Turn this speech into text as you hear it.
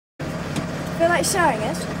Feel like sharing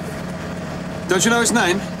it? Don't you know his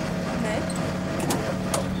name? No.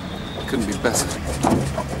 Couldn't be better.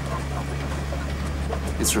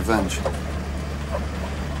 It's revenge.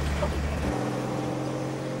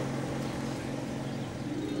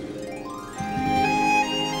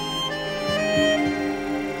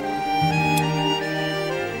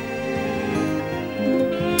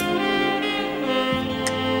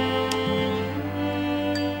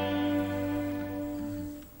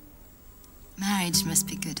 Marriage must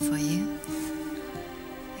be good for you.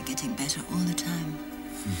 You're getting better all the time.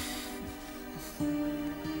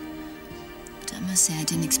 But I must say I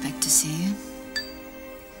didn't expect to see you.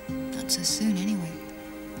 Not so soon, anyway.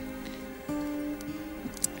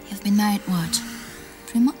 You've been married, what,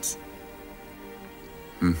 3 months?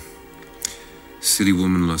 Silly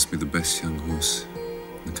woman lost me the best young horse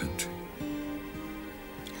in the country.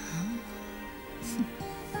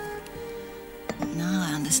 Now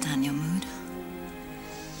I understand your mood.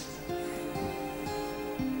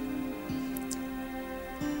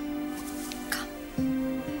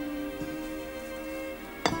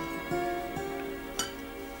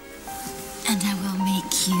 And I will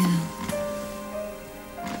make you...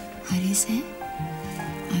 How do you say it?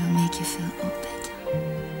 I will make you feel all better.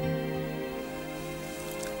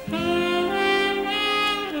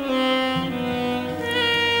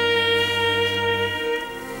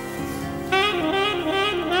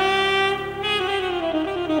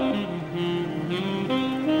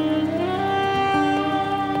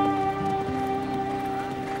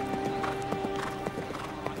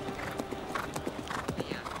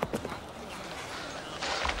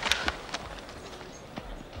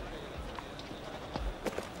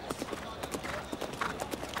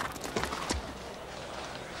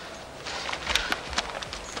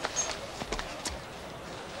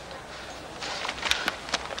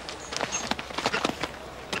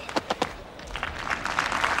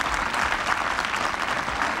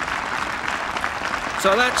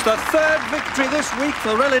 So that's the third victory this week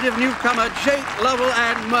for relative newcomer Jake Lovell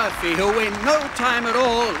and Murphy, who in no time at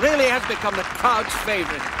all really has become the crowd's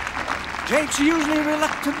favourite. Jake's usually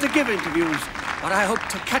reluctant to give interviews, but I hope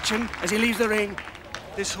to catch him as he leaves the ring.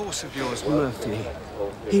 This horse of yours, Murphy,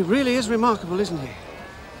 he really is remarkable, isn't he?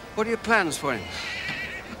 What are your plans for him?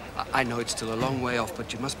 I know it's still a long way off,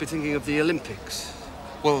 but you must be thinking of the Olympics.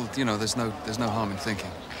 Well, you know, there's no harm in thinking.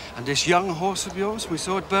 And this young horse of yours we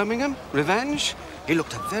saw at Birmingham, Revenge, he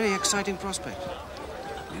looked a very exciting prospect.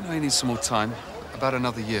 You know, he needs some more time. About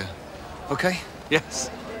another year. Okay?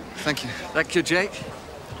 Yes. Thank you. Thank you, Jake.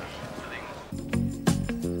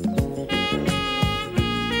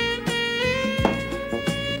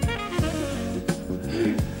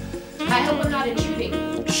 I hope I'm not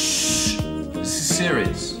intruding. Shh! This is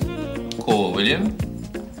serious. Call, William.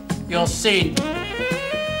 You're seen.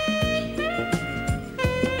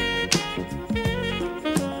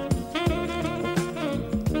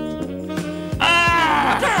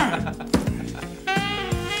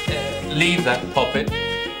 Leave that poppet.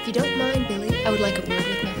 If you don't mind, Billy, I would like a word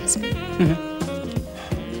with my husband.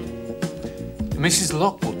 Mrs.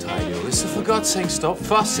 Locke will tidy all this, so for God's sake, stop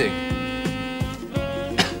fussing.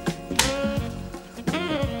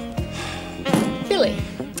 Billy,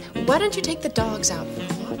 why don't you take the dogs out for a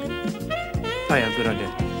walk? Oh, yeah, good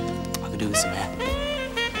idea. I could do with some air.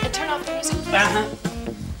 And turn off the music, please.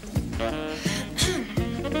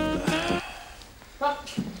 Rock.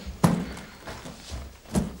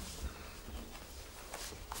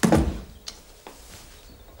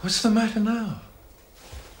 What's the matter now?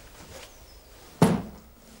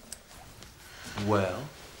 Well?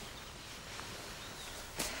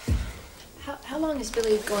 How long is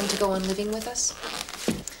Billy going to go on living with us?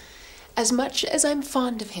 As much as I'm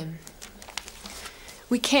fond of him,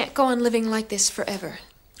 we can't go on living like this forever.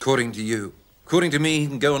 According to you. According to me, he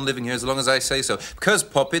can go on living here as long as I say so. Because,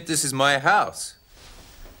 Poppet, this is my house.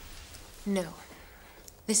 No.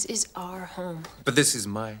 This is our home. But this is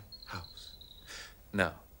my house.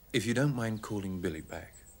 Now, if you don't mind calling Billy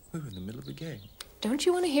back, we're in the middle of a game. Don't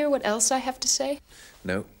you want to hear what else I have to say?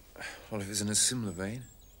 No. Well, if it's in a similar vein,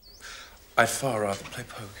 I'd far rather play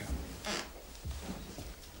poker.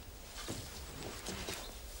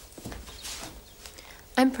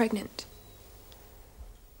 I'm pregnant.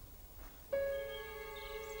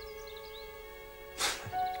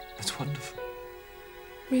 That's wonderful.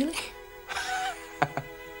 Really?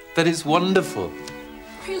 That is wonderful.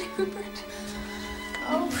 Really, Rupert?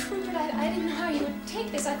 Oh, Rupert, I didn't know how you would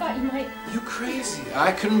take this. I thought you might... You crazy?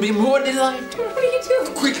 I couldn't be more delighted. What are you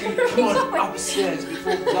doing? Quickly, Where are come you on, going? upstairs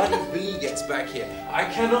before bloody Billy gets back here. I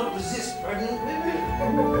cannot resist pregnant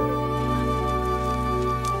women.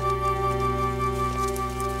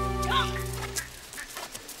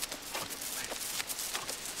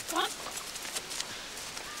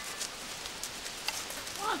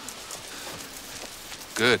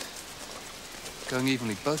 Good. Going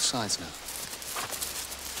evenly both sides now.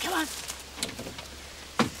 Come on.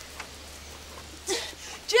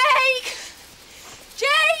 Jake!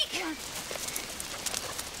 Jake!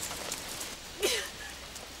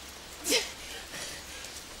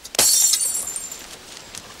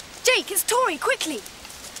 Jake, it's Tori, quickly!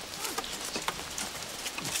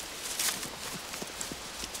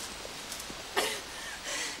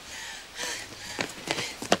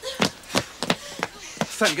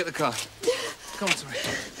 Fen, get the car. Come on, Tori.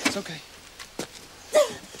 It's okay.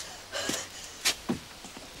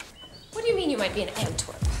 What do you mean you might be in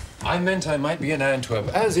Antwerp? I meant I might be in Antwerp,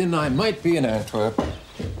 as in I might be in Antwerp.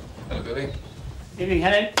 Hello, Billy. Evening,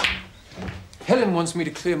 Helen. Helen wants me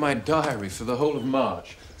to clear my diary for the whole of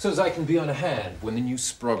March, so as I can be on hand when the new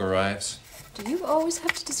Sprog arrives. Do you always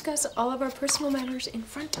have to discuss all of our personal matters in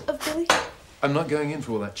front of Billy? I'm not going in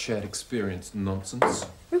for all that shared experience nonsense.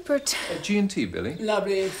 Rupert. G&T, Billy.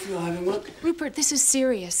 Lovely if you're having one. Rupert, this is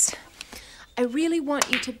serious. I really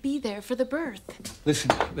want you to be there for the birth.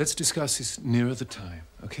 Listen, let's discuss this nearer the time,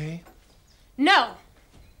 okay? No!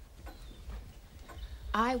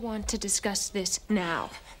 I want to discuss this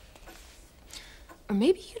now. Or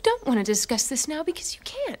maybe you don't want to discuss this now because you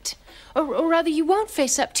can't. Or rather, you won't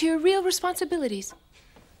face up to your real responsibilities.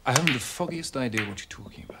 I haven't the foggiest idea what you're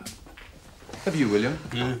talking about. Have you, William?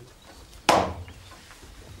 Yeah.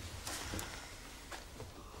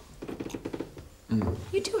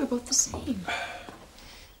 You two are both the same.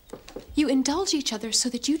 You indulge each other so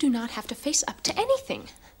that you do not have to face up to anything.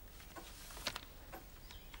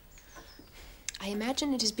 I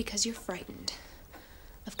imagine it is because you're frightened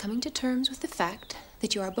of coming to terms with the fact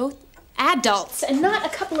that you are both adults and not a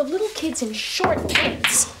couple of little kids in short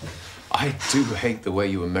pants. I do hate the way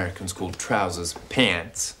you Americans call trousers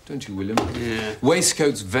pants, don't you, William? Yeah.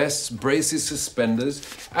 Waistcoats, vests, braces, suspenders.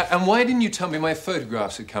 And why didn't you tell me my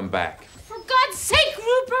photographs had come back? For God's sake,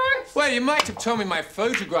 Rupert! Well, you might have told me my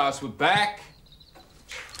photographs were back.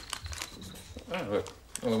 Oh, look.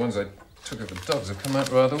 All the ones I took of the dogs have come out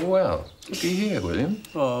rather well. Looky here, William.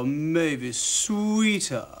 Oh, Mavis,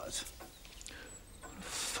 sweetheart. What a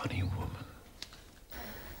funny woman.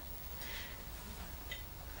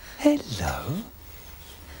 Hello.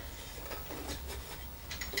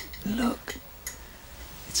 Look.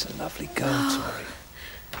 It's a lovely girl, Tori.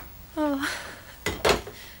 Oh.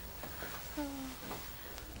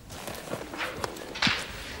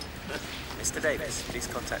 Mr. Davis, please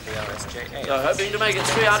contact the RSJA. You're hoping to make it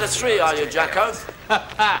 3 out of 3, are you, Jacko?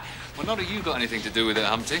 Well, not have you got anything to do with it,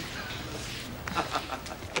 Humpty.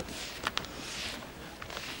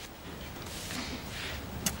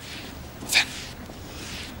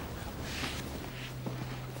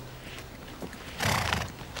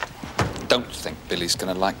 Don't think Billy's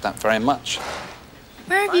going to like that very much.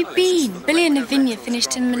 Where have you been? Billy and Lavinia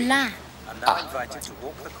finished in Milan. I'm now invited to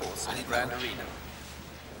walk the course in the Grand Arena.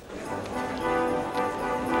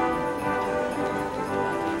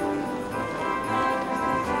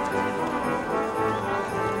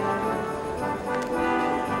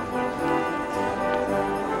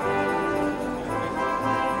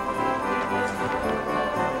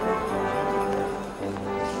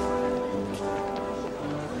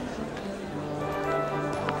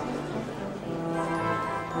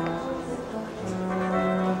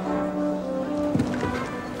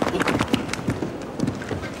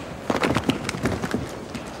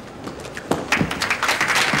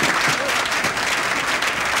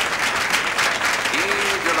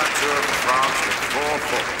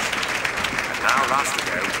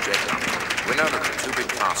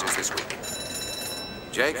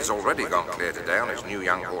 Jake has already gone clear today on his new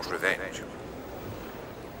young horse, Revenge.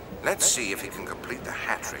 Let's see if he can complete the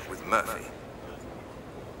hat-trick with Murphy.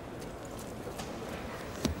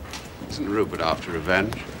 Isn't Rupert after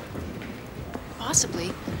Revenge?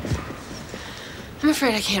 Possibly. I'm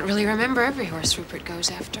afraid I can't really remember every horse Rupert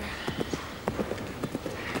goes after.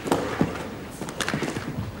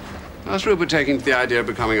 How's Rupert taking to the idea of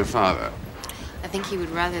becoming a father? I think he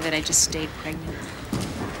would rather that I just stayed pregnant.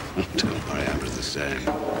 Don't worry, I was the same.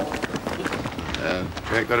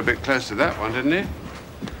 Jake got a bit close to that one, didn't he?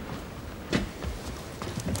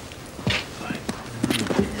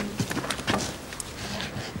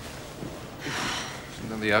 Isn't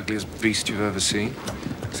that the ugliest beast you've ever seen?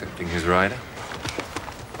 Excepting his rider.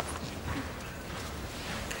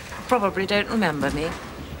 Probably don't remember me.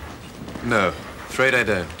 No, afraid I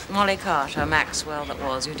don't. Molly Carter, Maxwell that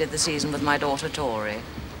was, who did the season with my daughter Tori.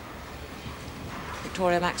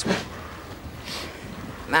 Victoria Maxwell.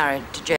 Married to Jake.